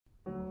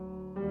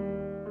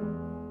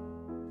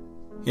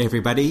Hey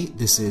everybody,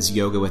 this is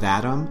Yoga with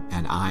Adam,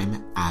 and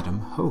I'm Adam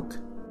Hoke.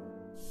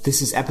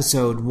 This is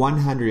episode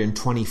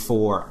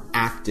 124,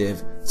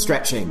 Active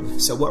Stretching.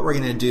 So what we're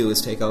going to do is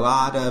take a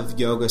lot of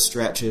yoga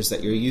stretches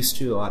that you're used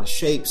to, a lot of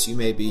shapes you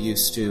may be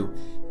used to,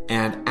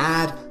 and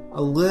add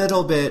a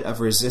little bit of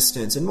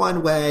resistance in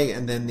one way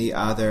and then the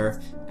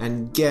other,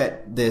 and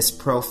get this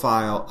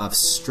profile of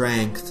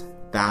strength,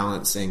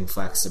 balancing,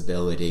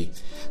 flexibility.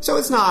 So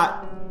it's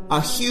not a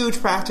huge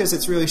practice,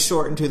 it's really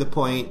short and to the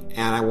point,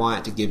 and I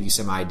want to give you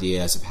some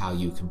ideas of how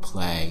you can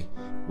play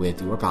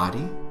with your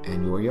body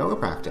and your yoga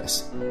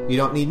practice. You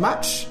don't need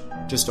much,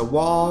 just a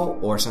wall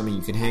or something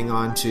you can hang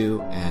on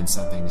to and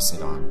something to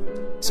sit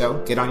on.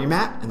 So get on your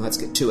mat and let's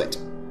get to it.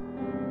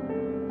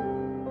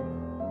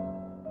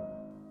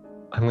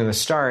 I'm going to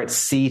start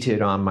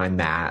seated on my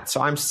mat.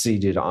 So I'm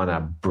seated on a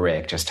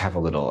brick just to have a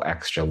little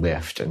extra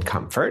lift and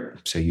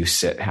comfort. So you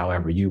sit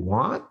however you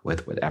want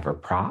with whatever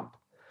prop.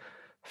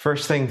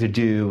 First thing to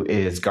do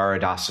is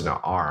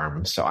Garudasana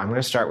arm. So I'm going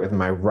to start with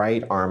my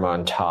right arm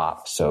on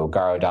top. So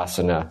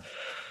Garudasana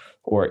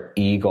or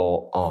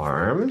eagle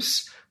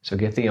arms. So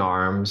get the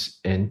arms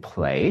in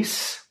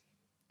place.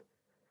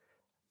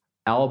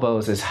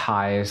 Elbows as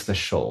high as the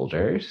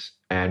shoulders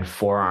and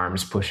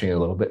forearms pushing a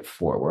little bit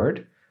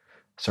forward.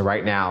 So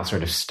right now,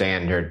 sort of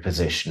standard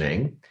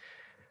positioning.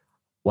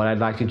 What I'd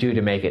like to do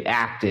to make it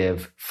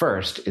active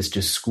first is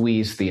to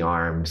squeeze the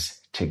arms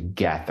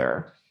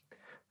together.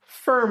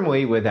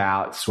 Firmly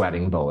without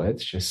sweating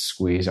bullets, just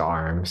squeeze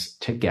arms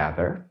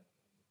together.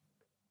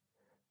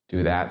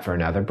 Do that for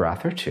another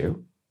breath or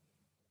two.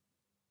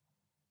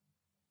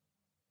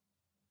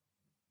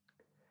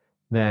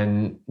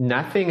 Then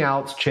nothing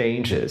else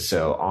changes.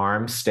 So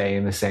arms stay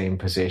in the same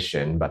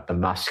position, but the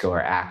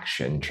muscular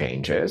action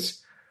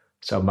changes.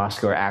 So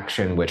muscular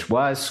action, which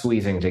was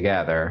squeezing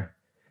together,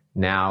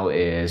 now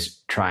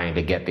is trying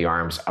to get the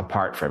arms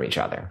apart from each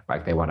other,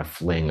 like they want to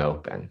fling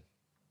open.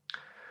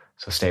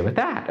 So stay with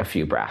that a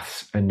few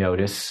breaths and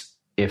notice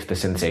if the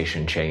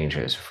sensation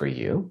changes for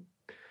you.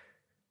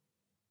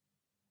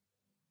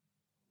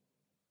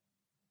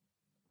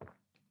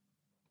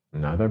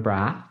 Another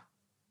breath.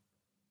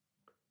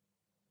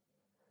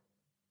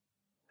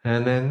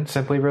 And then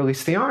simply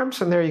release the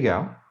arms, and there you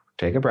go.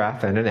 Take a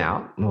breath in and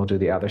out, and we'll do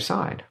the other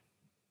side.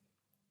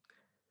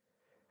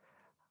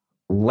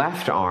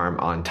 Left arm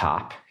on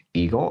top,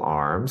 eagle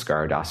arms,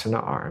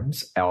 Garudasana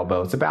arms,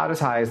 elbows about as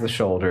high as the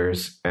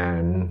shoulders,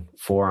 and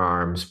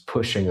forearms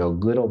pushing a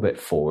little bit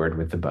forward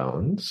with the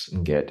bones,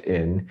 and get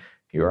in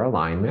your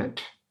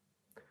alignment.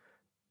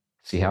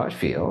 See how it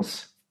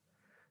feels.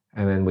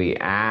 And then we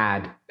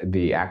add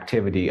the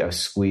activity of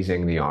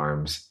squeezing the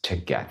arms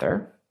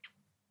together.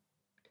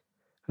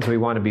 So we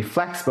want to be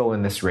flexible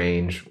in this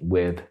range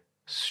with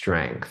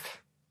strength.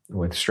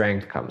 With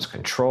strength comes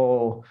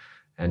control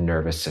and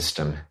nervous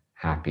system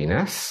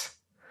happiness,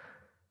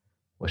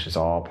 which is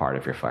all part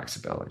of your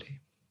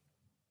flexibility.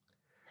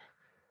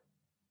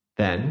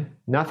 Then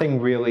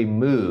nothing really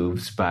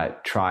moves,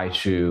 but try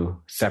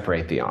to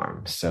separate the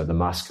arms. So the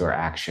muscular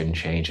action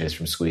changes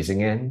from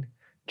squeezing in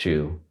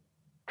to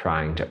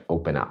trying to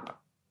open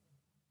up.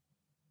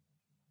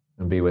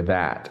 And be with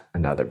that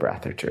another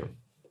breath or two.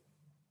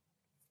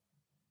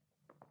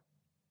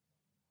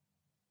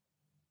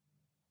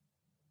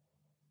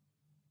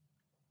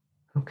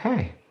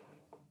 Okay.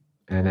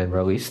 And then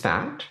release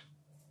that.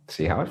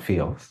 See how it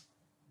feels.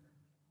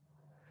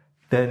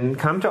 Then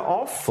come to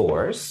all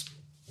fours.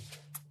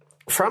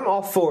 From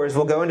all fours,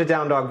 we'll go into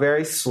down dog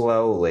very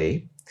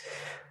slowly.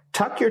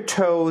 Tuck your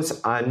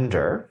toes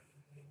under.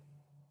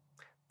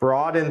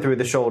 Broaden through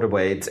the shoulder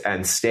blades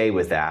and stay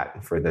with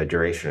that for the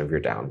duration of your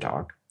down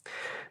dog.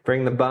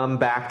 Bring the bum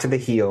back to the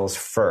heels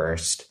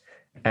first,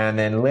 and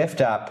then lift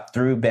up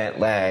through bent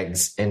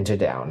legs into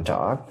down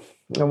dog.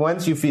 And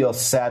once you feel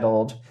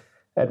settled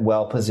and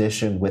well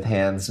positioned with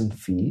hands and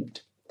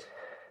feet,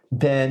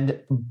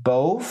 bend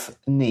both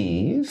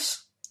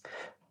knees.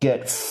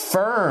 Get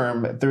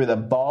firm through the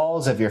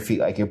balls of your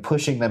feet, like you're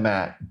pushing the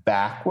mat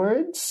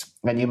backwards.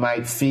 And you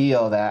might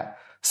feel that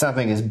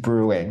something is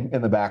brewing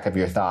in the back of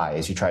your thigh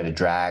as you try to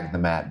drag the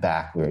mat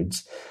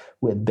backwards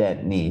with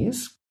bent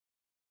knees.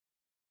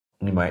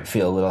 You might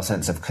feel a little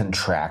sense of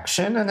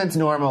contraction, and it's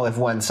normal if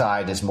one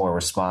side is more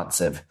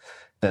responsive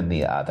than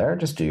the other.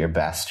 Just do your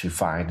best to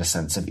find a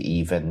sense of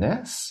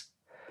evenness.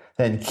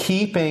 Then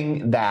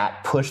keeping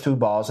that push through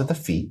balls of the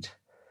feet,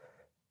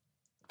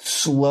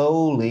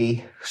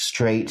 slowly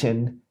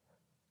straighten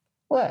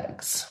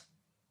legs.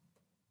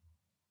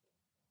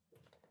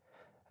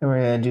 And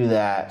we're going to do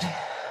that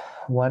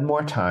one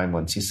more time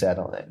once you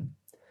settle in.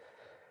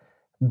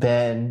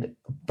 Bend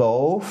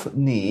both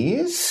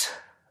knees.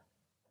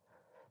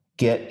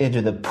 Get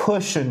into the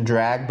push and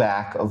drag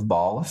back of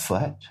ball of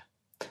foot.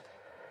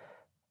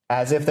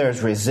 As if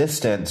there's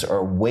resistance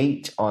or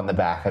weight on the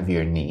back of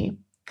your knee.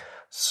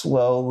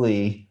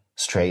 Slowly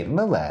straighten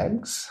the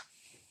legs.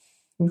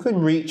 You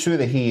can reach through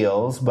the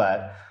heels,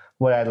 but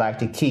what I'd like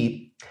to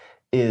keep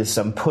is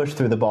some push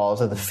through the balls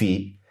of the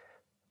feet,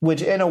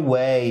 which in a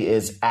way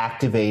is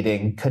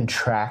activating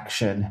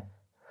contraction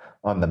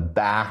on the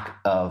back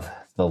of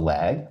the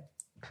leg,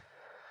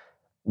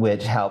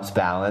 which helps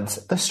balance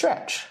the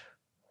stretch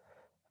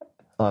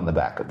on the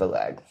back of the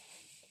leg.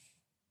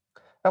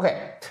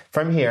 Okay,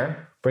 from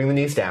here, bring the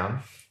knees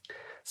down.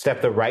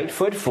 Step the right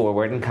foot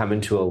forward and come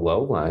into a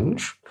low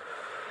lunge.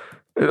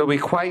 It'll be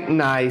quite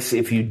nice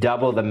if you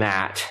double the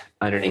mat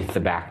underneath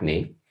the back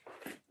knee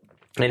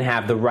and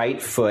have the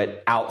right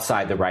foot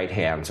outside the right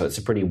hand, so it's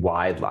a pretty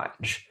wide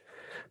lunge.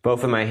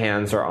 Both of my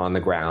hands are on the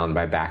ground,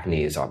 my back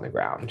knee is on the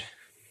ground.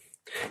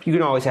 You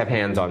can always have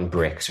hands on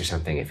bricks or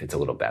something if it's a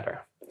little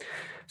better.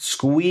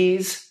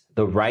 Squeeze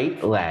the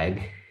right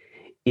leg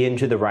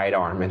into the right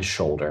arm and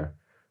shoulder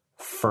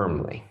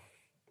firmly.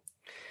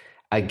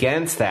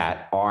 Against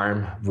that,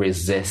 arm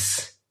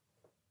resists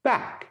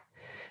back.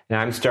 Now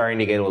I'm starting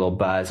to get a little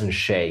buzz and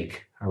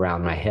shake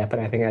around my hip,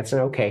 and I think that's an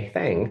okay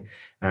thing.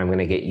 And I'm going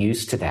to get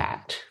used to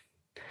that.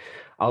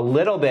 A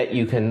little bit,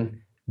 you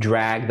can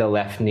drag the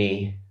left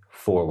knee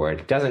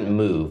forward. It doesn't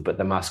move, but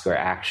the muscular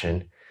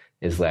action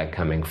is leg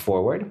coming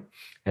forward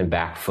and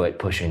back foot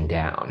pushing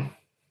down.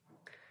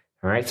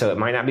 All right, so it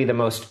might not be the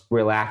most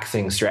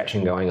relaxing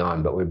stretching going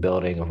on, but we're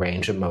building a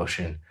range of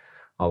motion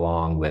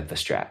along with the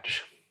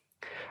stretch.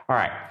 All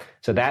right,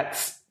 so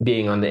that's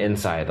being on the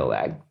inside of the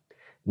leg.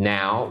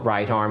 Now,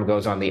 right arm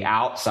goes on the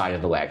outside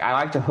of the leg. I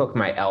like to hook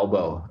my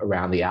elbow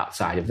around the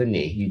outside of the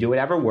knee. You do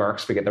whatever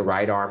works, but get the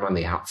right arm on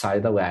the outside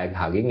of the leg,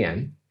 hugging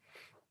in.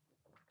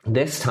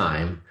 This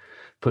time,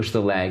 push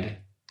the leg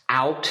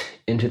out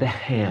into the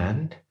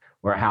hand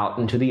or out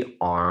into the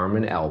arm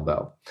and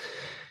elbow.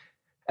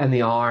 And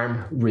the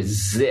arm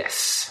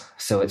resists,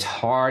 so it's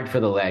hard for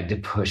the leg to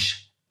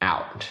push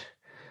out.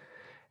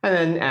 And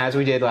then, as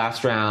we did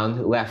last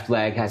round, left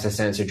leg has a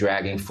sense of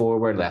dragging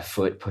forward, left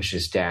foot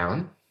pushes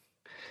down,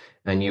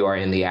 and you are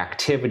in the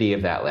activity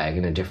of that leg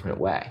in a different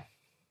way.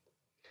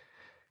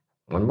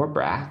 One more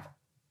breath.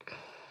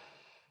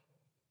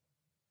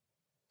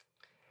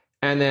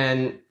 And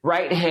then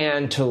right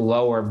hand to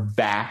lower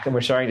back, and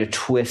we're starting to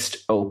twist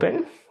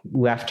open.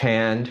 Left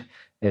hand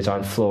is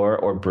on floor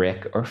or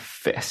brick or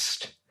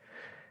fist.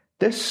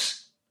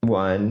 This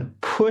one,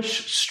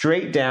 push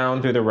straight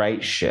down through the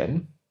right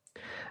shin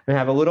and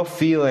have a little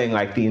feeling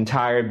like the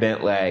entire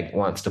bent leg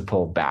wants to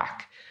pull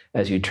back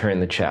as you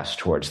turn the chest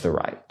towards the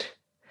right.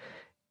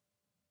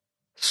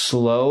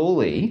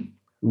 Slowly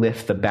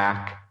lift the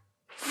back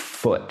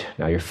foot.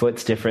 Now your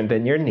foot's different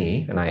than your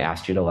knee, and I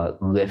asked you to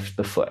lift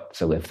the foot.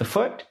 So lift the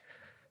foot,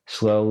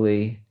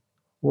 slowly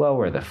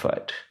lower the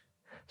foot.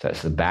 So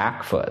it's the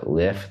back foot,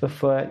 lift the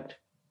foot,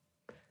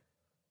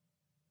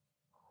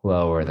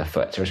 lower the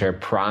foot. So we're sort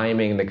of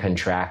priming the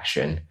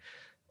contraction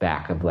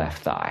back of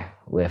left thigh.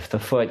 Lift the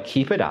foot,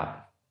 keep it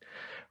up.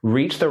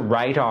 Reach the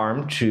right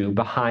arm to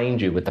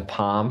behind you with the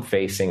palm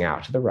facing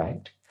out to the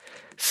right.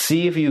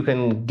 See if you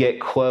can get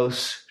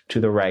close to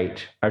the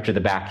right, or to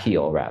the back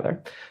heel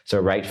rather. So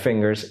right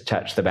fingers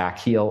touch the back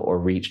heel or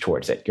reach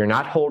towards it. You're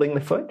not holding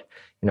the foot,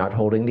 you're not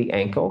holding the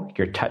ankle,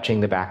 you're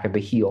touching the back of the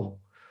heel.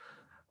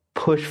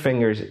 Push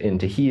fingers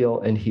into heel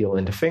and heel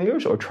into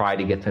fingers, or try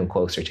to get them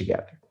closer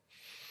together.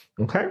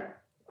 Okay?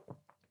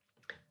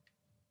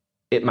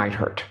 It might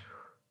hurt.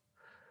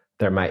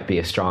 There might be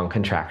a strong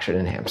contraction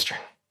in hamstring.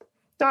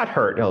 Not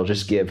hurt, it'll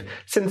just give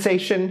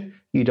sensation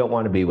you don't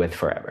want to be with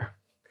forever.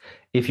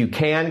 If you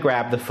can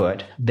grab the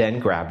foot, then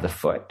grab the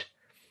foot.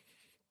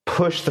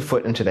 Push the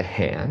foot into the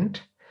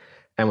hand,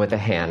 and with the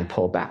hand,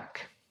 pull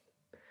back.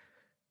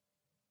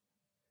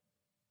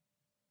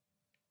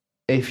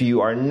 If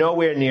you are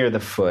nowhere near the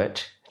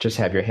foot, just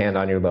have your hand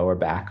on your lower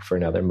back for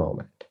another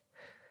moment.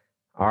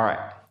 All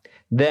right.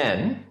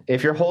 Then,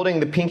 if you're holding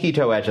the pinky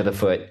toe edge of the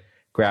foot,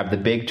 grab the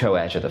big toe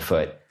edge of the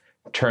foot.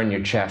 Turn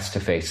your chest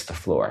to face the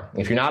floor.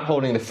 If you're not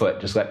holding the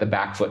foot, just let the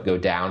back foot go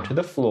down to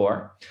the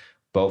floor,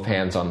 both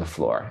hands on the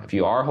floor. If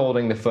you are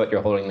holding the foot,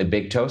 you're holding the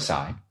big toe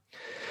side.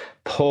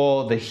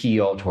 Pull the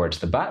heel towards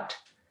the butt.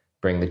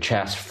 Bring the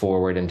chest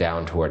forward and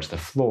down towards the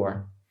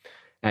floor.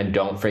 And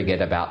don't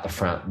forget about the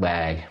front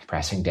leg,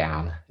 pressing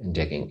down and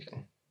digging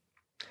in.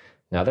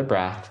 Another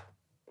breath.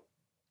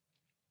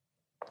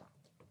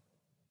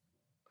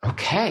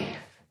 Okay,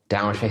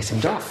 downward facing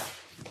dog.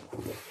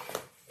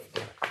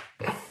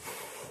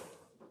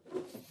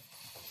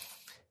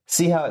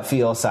 See how it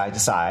feels side to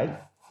side.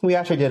 We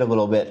actually did a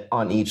little bit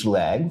on each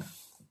leg.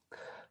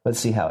 Let's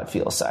see how it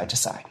feels side to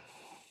side.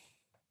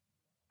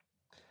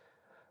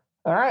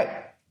 All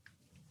right.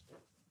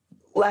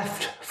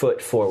 Left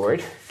foot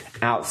forward,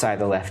 outside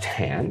the left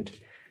hand.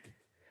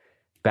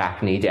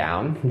 Back knee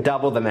down.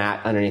 Double the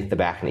mat underneath the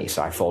back knee.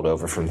 So I fold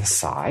over from the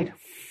side.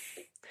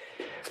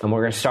 And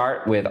we're going to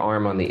start with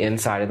arm on the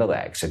inside of the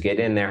leg. So get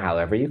in there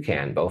however you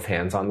can. Both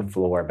hands on the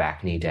floor,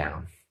 back knee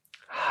down.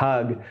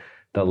 Hug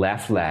the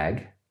left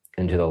leg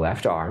into the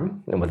left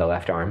arm. And with the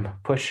left arm,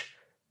 push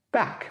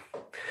back.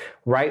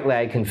 Right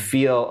leg can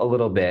feel a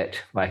little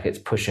bit like it's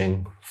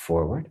pushing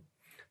forward.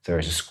 So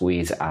there's a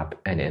squeeze up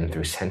and in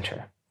through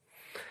center.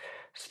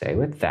 Stay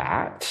with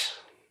that.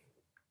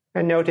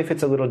 And note if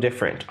it's a little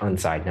different on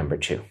side number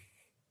 2.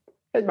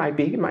 It might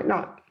be, it might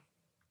not.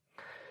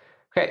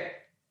 Okay.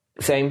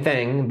 Same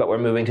thing, but we're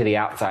moving to the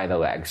outside of the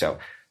leg. So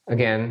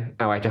Again,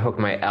 I like to hook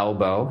my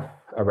elbow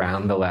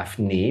around the left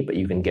knee, but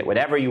you can get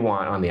whatever you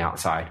want on the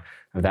outside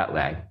of that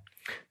leg.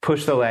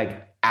 Push the leg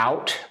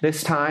out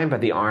this time,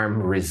 but the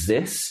arm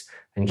resists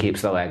and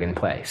keeps the leg in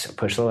place. So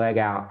push the leg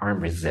out,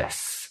 arm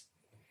resists.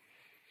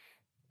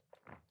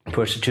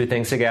 Push the two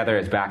things together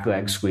as back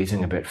leg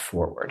squeezing a bit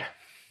forward.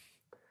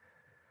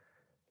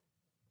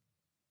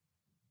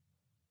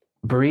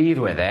 Breathe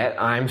with it.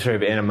 I'm sort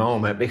of in a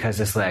moment because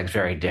this leg's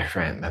very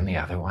different than the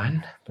other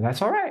one, but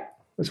that's all right.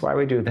 That's why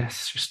we do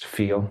this, just to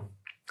feel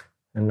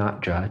and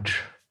not judge.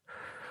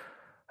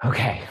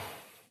 Okay.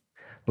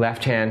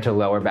 Left hand to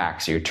lower back.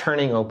 So you're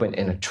turning open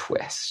in a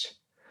twist.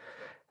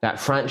 That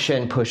front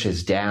shin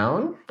pushes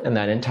down, and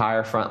that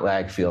entire front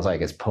leg feels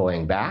like it's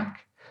pulling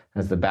back,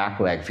 as the back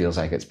leg feels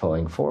like it's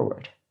pulling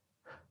forward.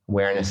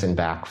 Awareness in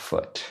back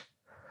foot.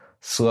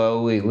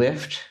 Slowly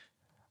lift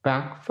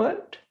back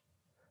foot.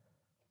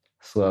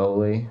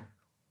 Slowly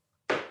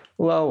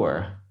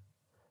lower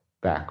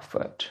back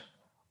foot.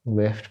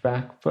 Lift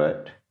back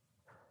foot.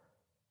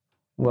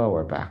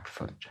 Lower back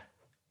foot.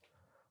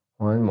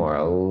 One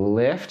more.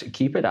 Lift.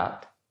 Keep it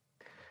up.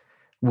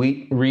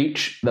 We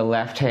reach the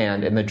left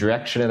hand in the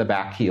direction of the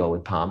back heel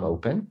with palm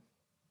open.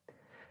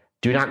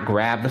 Do not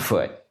grab the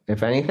foot.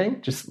 If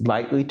anything, just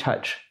lightly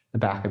touch the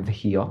back of the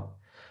heel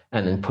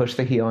and then push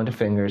the heel into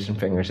fingers and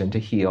fingers into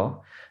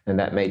heel. And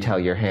that may tell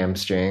your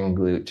hamstring and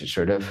glute to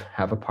sort of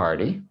have a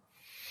party.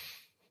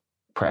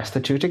 Press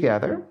the two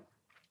together.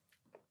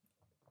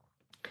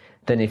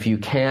 Then if you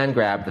can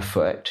grab the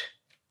foot,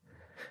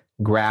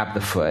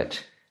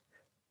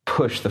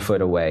 push the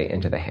foot away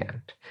into the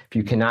hand. If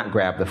you cannot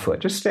grab the foot,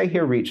 just stay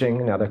here reaching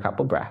another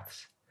couple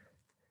breaths.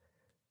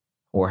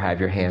 Or have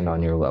your hand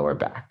on your lower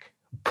back.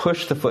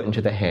 Push the foot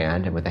into the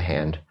hand, and with the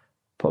hand,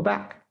 pull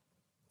back.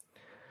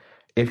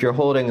 If you're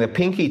holding the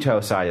pinky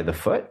toe side of the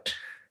foot,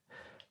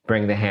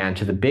 bring the hand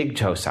to the big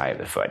toe side of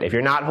the foot. If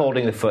you're not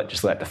holding the foot,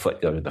 just let the foot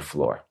go to the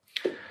floor.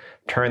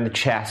 Turn the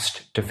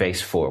chest to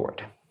face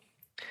forward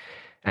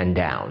and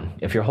down.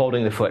 If you're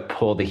holding the foot,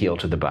 pull the heel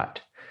to the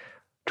butt.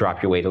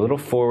 Drop your weight a little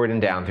forward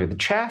and down through the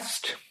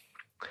chest.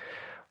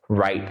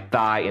 Right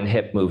thigh and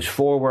hip moves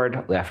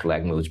forward. Left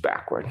leg moves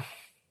backward.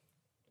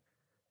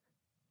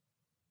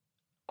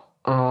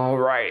 All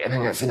right, I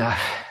think that's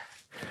enough.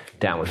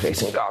 Downward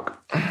facing dog.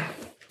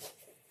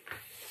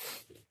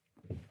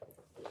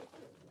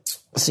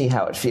 See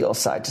how it feels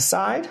side to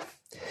side.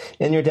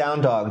 In your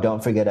down dog,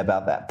 don't forget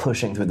about that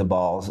pushing through the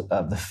balls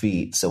of the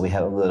feet. So we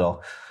have a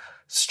little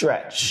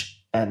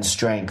stretch and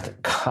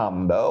strength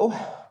combo.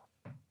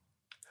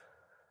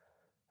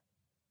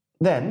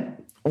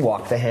 Then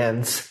walk the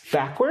hands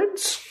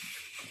backwards.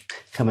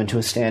 Come into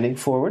a standing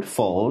forward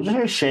fold.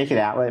 Just shake it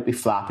out, let it be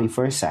floppy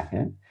for a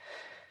second.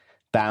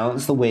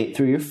 Balance the weight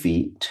through your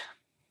feet.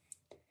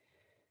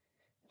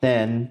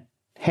 Then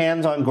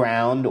hands on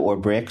ground or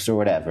bricks or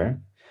whatever.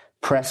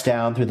 Press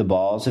down through the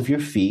balls of your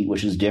feet,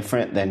 which is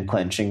different than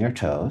clenching your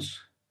toes.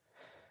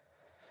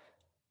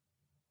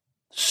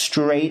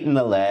 Straighten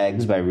the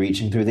legs by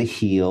reaching through the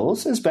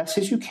heels as best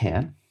as you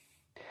can,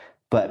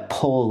 but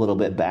pull a little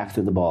bit back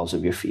through the balls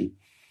of your feet.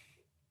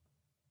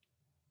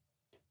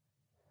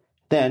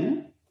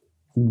 Then,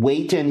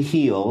 weight in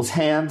heels,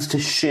 hands to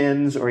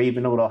shins or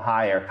even a little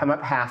higher. Come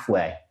up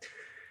halfway.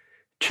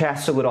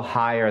 Chest a little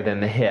higher than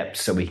the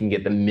hips so we can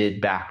get the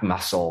mid-back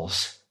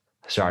muscles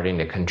starting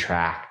to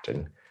contract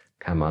and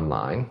come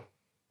online.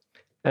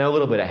 And a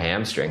little bit of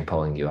hamstring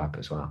pulling you up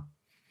as well.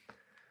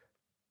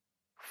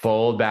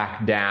 Fold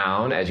back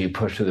down as you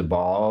push through the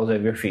balls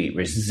of your feet,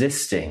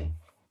 resisting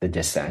the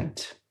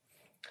descent.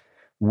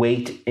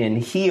 Weight in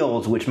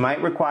heels, which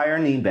might require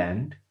a knee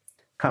bend.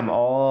 Come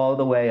all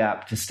the way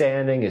up to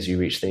standing as you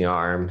reach the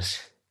arms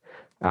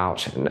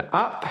out and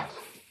up.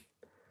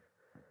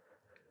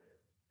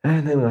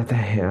 And then let the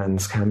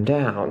hands come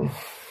down.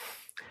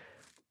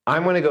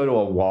 I'm going to go to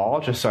a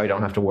wall just so I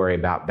don't have to worry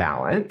about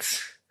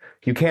balance.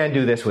 You can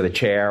do this with a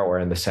chair or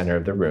in the center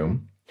of the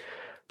room,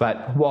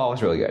 but wall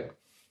is really good.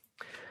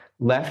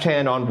 Left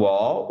hand on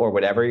wall or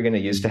whatever you're going to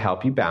use to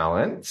help you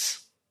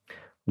balance.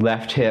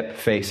 Left hip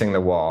facing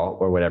the wall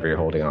or whatever you're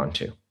holding on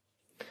to.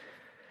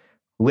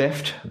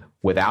 Lift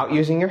without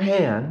using your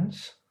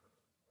hands,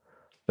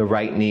 the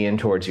right knee in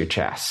towards your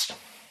chest,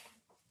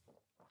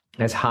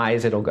 as high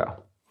as it'll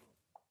go.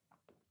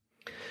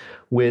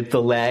 With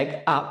the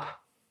leg up,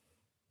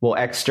 we'll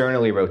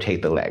externally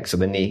rotate the leg. So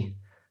the knee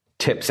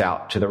tips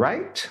out to the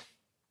right.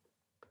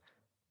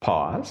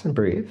 Pause and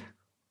breathe.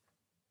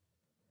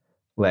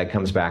 Leg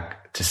comes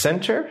back to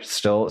center.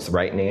 Still, it's the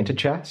right knee into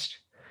chest.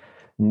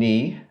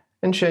 Knee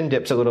and shin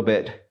dips a little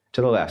bit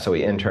to the left, so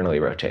we internally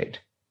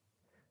rotate.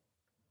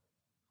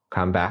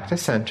 Come back to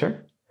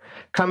center.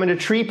 Come into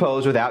tree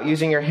pose without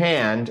using your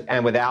hand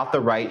and without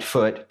the right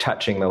foot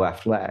touching the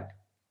left leg.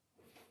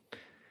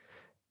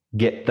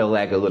 Get the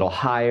leg a little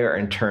higher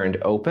and turned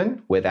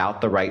open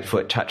without the right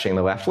foot touching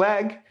the left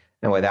leg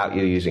and without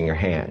you using your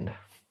hand.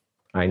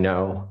 I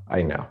know.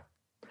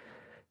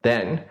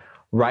 Then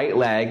right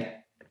leg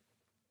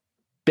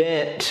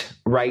bent,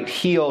 right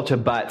heel to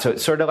butt. So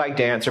it's sort of like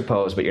dancer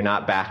pose, but you're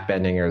not back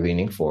bending or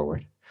leaning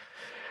forward.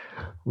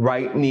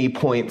 Right knee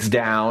points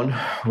down,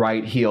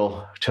 right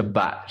heel to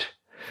butt.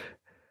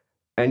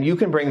 And you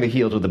can bring the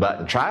heel to the butt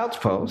in child's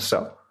pose,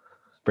 so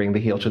bring the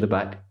heel to the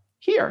butt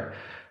here.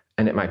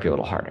 And it might be a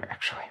little harder,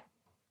 actually.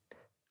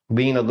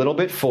 Lean a little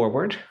bit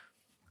forward.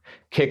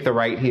 Kick the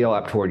right heel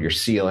up toward your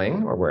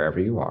ceiling or wherever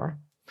you are.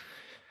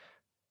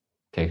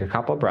 Take a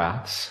couple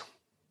breaths.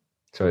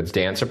 So it's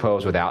dancer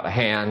pose without a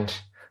hand,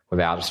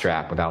 without a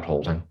strap, without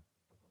holding.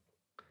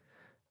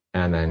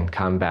 And then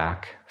come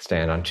back,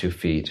 stand on 2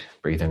 feet,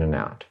 breathe in and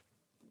out.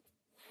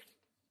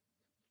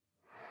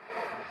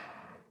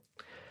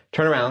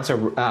 Turn around,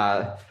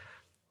 so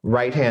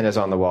right hand is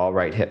on the wall,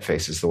 right hip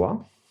faces the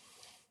wall.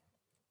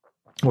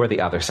 Or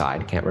the other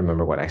side, can't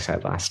remember what I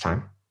said last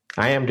time.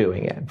 I am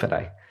doing it, but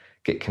I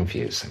get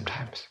confused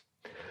sometimes.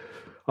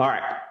 All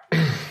right,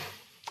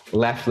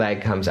 left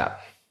leg comes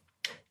up,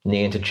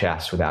 knee into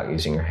chest without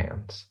using your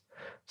hands.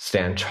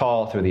 Stand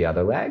tall through the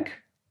other leg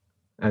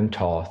and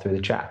tall through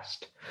the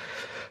chest.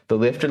 The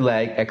lifted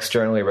leg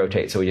externally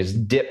rotates, so we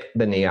just dip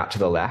the knee out to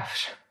the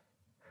left.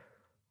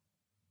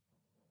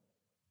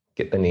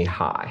 Get the knee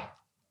high.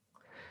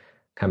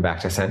 Come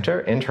back to center,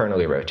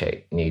 internally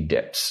rotate. Knee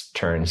dips,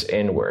 turns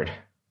inward,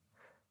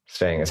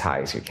 staying as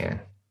high as you can.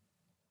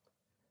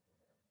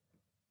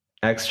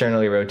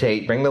 Externally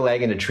rotate, bring the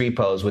leg into tree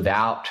pose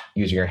without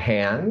using your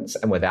hands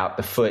and without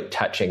the foot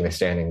touching the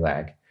standing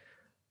leg.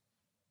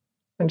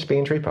 And just be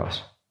in tree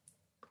pose,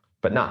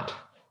 but not.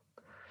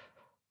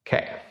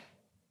 Okay,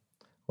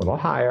 a little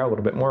higher, a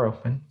little bit more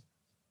open.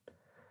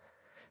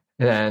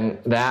 And then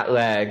that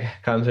leg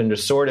comes into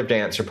sort of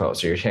dancer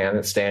pose. So your hand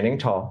is standing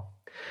tall,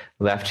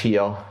 left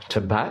heel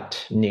to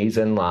butt, knees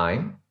in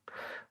line,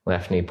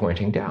 left knee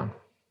pointing down.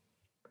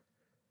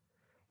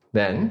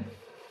 Then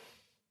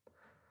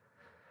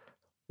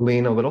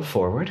lean a little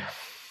forward,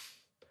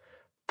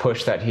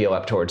 push that heel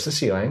up towards the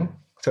ceiling.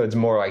 So it's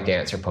more like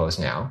dancer pose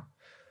now,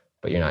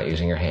 but you're not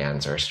using your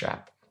hands or a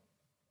strap.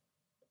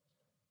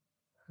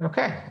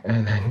 Okay,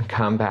 and then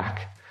come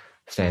back,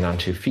 stand on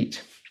 2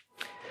 feet.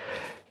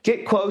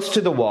 Get close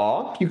to the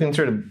wall. You can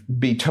sort of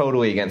be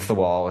totally against the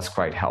wall. It's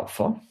quite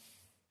helpful.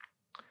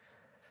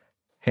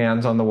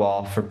 Hands on the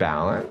wall for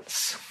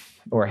balance,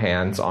 or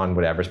hands on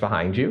whatever's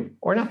behind you,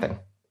 or nothing.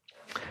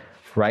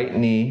 Right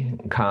knee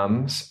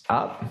comes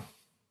up.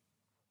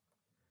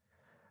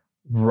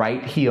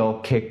 Right heel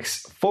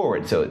kicks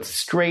forward. So it's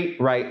straight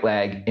right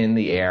leg in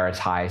the air as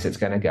high as it's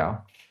going to go.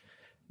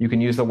 You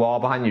can use the wall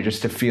behind you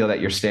just to feel that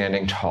you're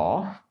standing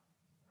tall.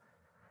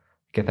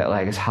 Get that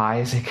leg as high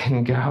as it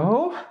can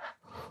go.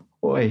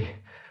 Oi.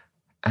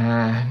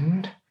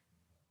 And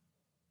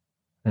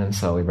then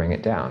slowly bring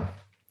it down.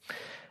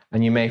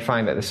 And you may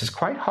find that this is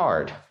quite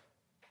hard.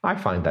 I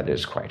find that it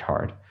is quite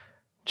hard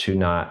to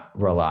not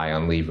rely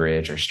on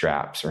leverage or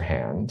straps or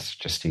hands,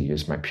 just to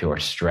use my pure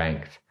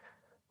strength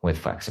with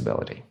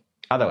flexibility.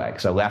 Other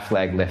leg. So left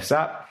leg lifts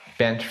up,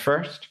 bent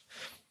first.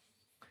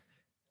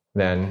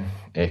 Then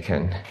it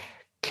can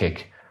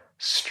kick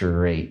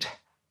straight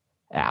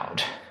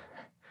out.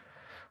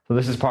 So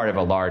this is part of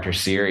a larger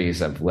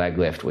series of leg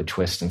lift with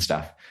twists and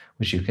stuff,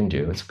 which you can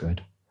do. It's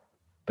good.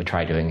 But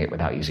try doing it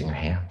without using your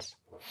hands.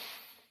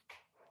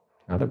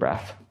 Another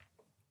breath.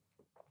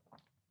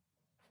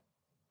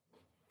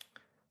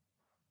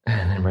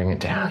 And then bring it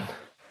down.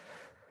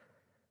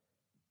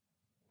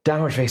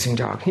 Downward facing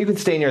dog. You can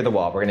stay near the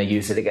wall. We're going to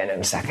use it again in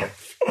a second.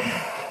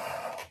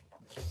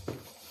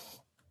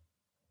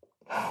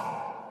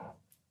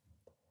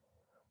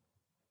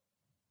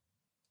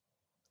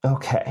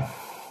 Okay.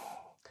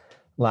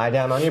 Lie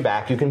down on your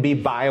back. You can be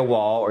by a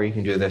wall or you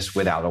can do this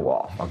without a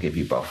wall. I'll give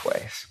you both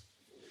ways.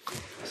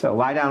 So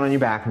lie down on your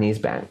back, knees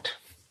bent.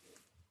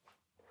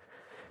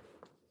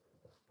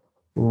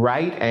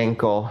 Right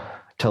ankle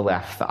to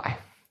left thigh.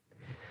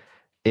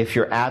 If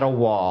you're at a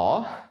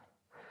wall,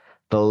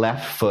 the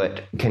left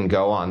foot can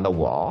go on the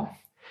wall,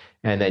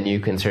 and then you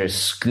can sort of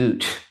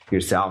scoot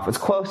yourself as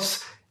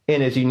close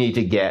in as you need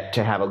to get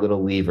to have a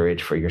little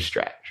leverage for your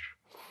stretch.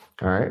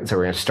 All right, so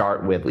we're going to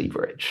start with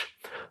leverage.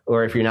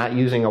 Or if you're not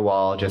using a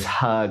wall, just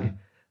hug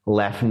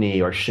left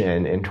knee or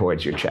shin in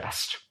towards your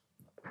chest.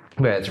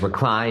 But it's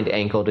reclined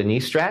ankle to knee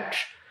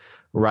stretch,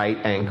 right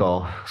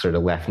ankle, sort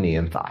of left knee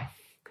and thigh.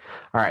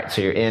 All right,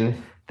 so you're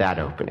in that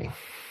opening.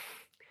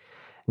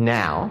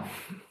 Now,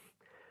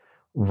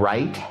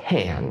 right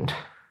hand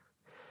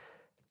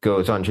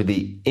goes onto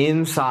the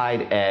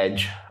inside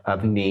edge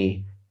of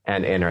knee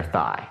and inner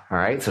thigh. All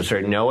right, so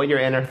sort of know what your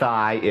inner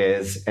thigh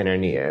is, inner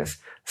knee is.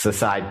 It's the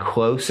side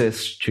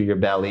closest to your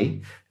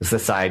belly. It's the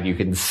side you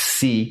can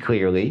see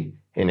clearly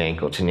in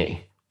ankle to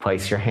knee.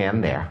 Place your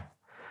hand there.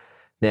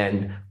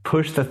 Then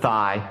push the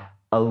thigh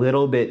a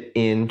little bit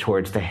in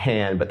towards the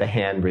hand, but the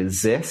hand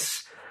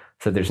resists,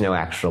 so there's no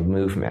actual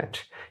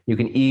movement. You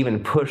can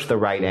even push the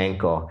right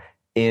ankle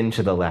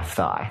into the left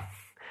thigh.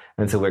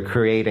 And so we're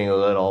creating a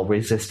little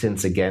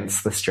resistance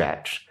against the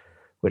stretch,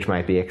 which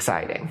might be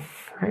exciting.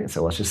 All right,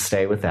 so let's just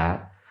stay with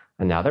that.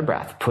 Another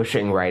breath,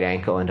 pushing right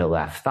ankle into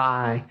left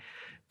thigh,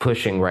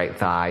 pushing right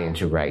thigh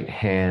into right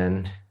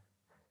hand,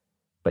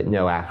 but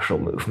no actual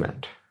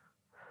movement.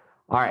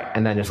 All right,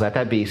 and then just let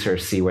that be, sort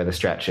of see where the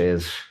stretch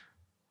is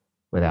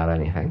without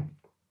anything.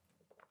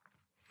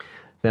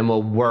 Then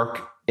we'll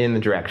work in the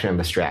direction of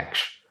the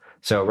stretch.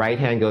 So right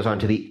hand goes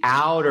onto the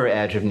outer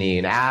edge of knee,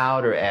 and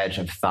outer edge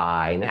of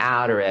thigh, and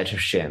outer edge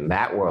of shin,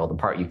 that world, the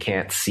part you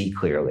can't see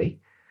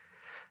clearly.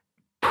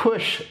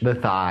 Push the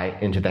thigh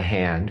into the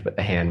hand, but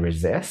the hand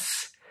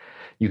resists.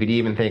 You could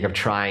even think of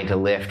trying to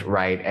lift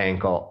right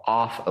ankle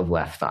off of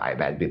left thigh.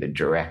 That'd be the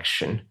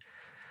direction,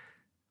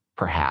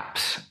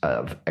 perhaps,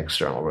 of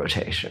external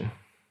rotation.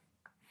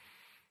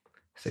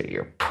 So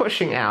you're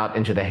pushing out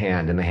into the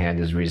hand, and the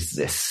hand is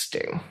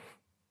resisting.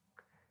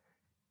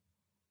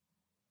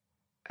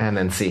 And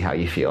then see how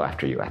you feel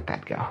after you let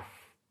that go.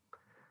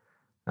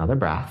 Another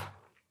breath.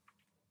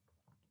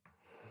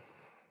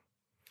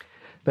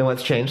 Then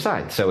let's change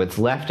sides. So it's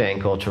left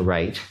ankle to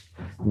right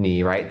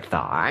knee, right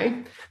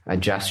thigh.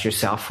 Adjust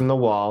yourself from the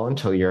wall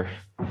until you're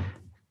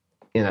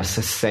in a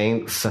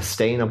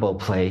sustainable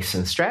place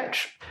and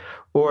stretch.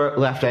 Or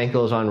left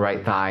ankle is on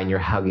right thigh and you're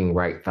hugging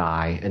right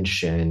thigh and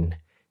shin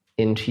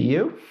into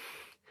you.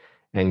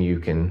 And you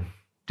can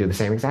do the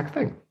same exact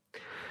thing.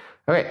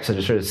 All right, so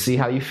just sort of see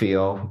how you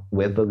feel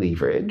with the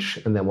leverage,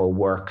 and then we'll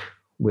work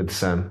with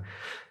some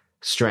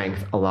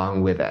strength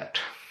along with it.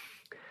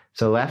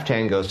 So left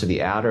hand goes to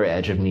the outer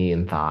edge of knee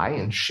and thigh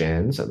and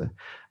shin. So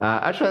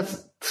actually,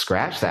 let's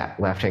scratch that.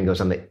 Left hand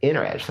goes on the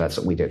inner edge. So that's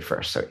what we did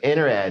first. So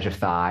inner edge of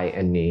thigh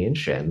and knee and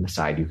shin, the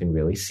side you can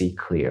really see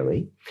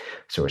clearly.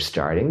 So we're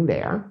starting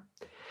there.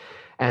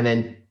 And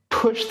then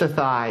push the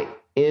thigh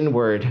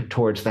inward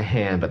towards the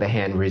hand, but the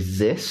hand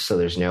resists, so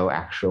there's no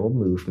actual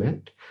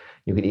movement.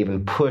 You could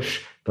even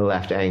push the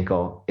left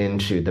ankle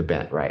into the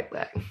bent right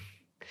leg.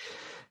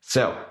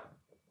 So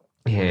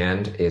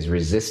hand is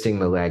resisting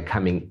the leg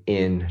coming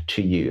in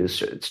to you.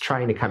 So it's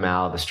trying to come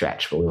out of the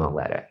stretch, but we won't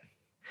let it.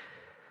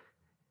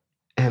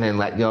 And then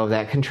let go of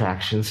that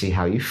contraction. See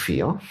how you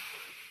feel.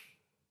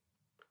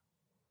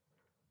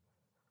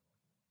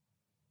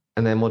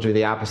 And then we'll do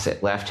the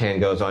opposite. Left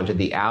hand goes onto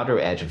the outer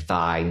edge of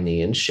thigh,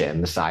 knee, and shin,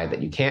 the side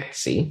that you can't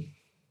see.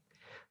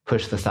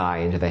 Push the thigh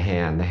into the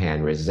hand. The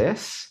hand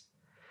resists.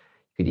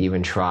 You could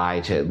even try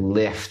to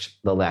lift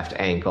the left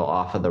ankle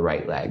off of the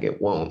right leg.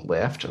 It won't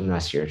lift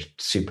unless you're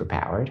super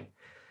powered.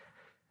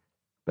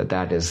 But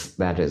that is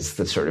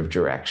the sort of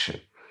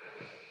direction.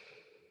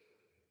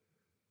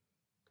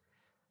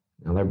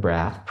 Another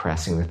breath,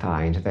 pressing the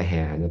thigh into the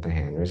hand with the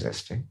hand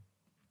resisting.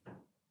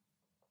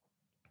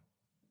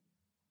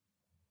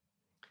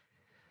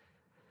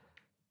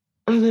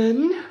 And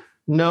then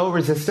no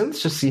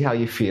resistance, just see how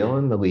you feel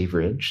in the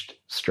leveraged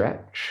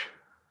stretch.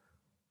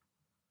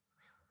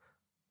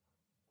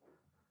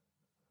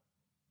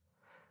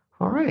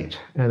 All right,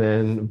 and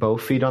then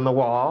both feet on the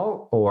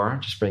wall, or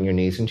just bring your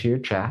knees into your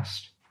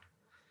chest.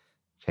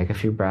 Take a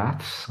few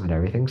breaths, let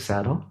everything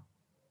settle.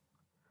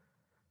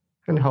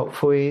 And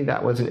hopefully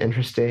that was an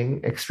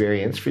interesting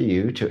experience for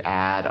you to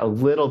add a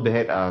little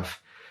bit of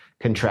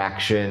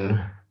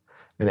contraction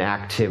and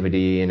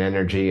activity and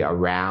energy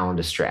around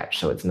a stretch,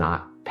 so it's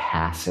not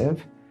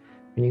passive.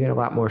 And you get a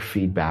lot more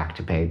feedback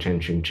to pay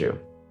attention to.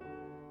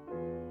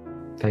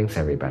 Thanks,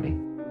 everybody.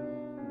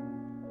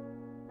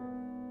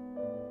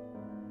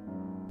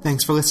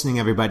 Thanks for listening,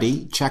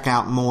 everybody. Check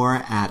out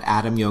more at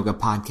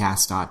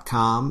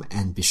adamyogapodcast.com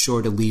and be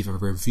sure to leave a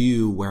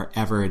review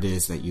wherever it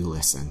is that you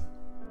listen.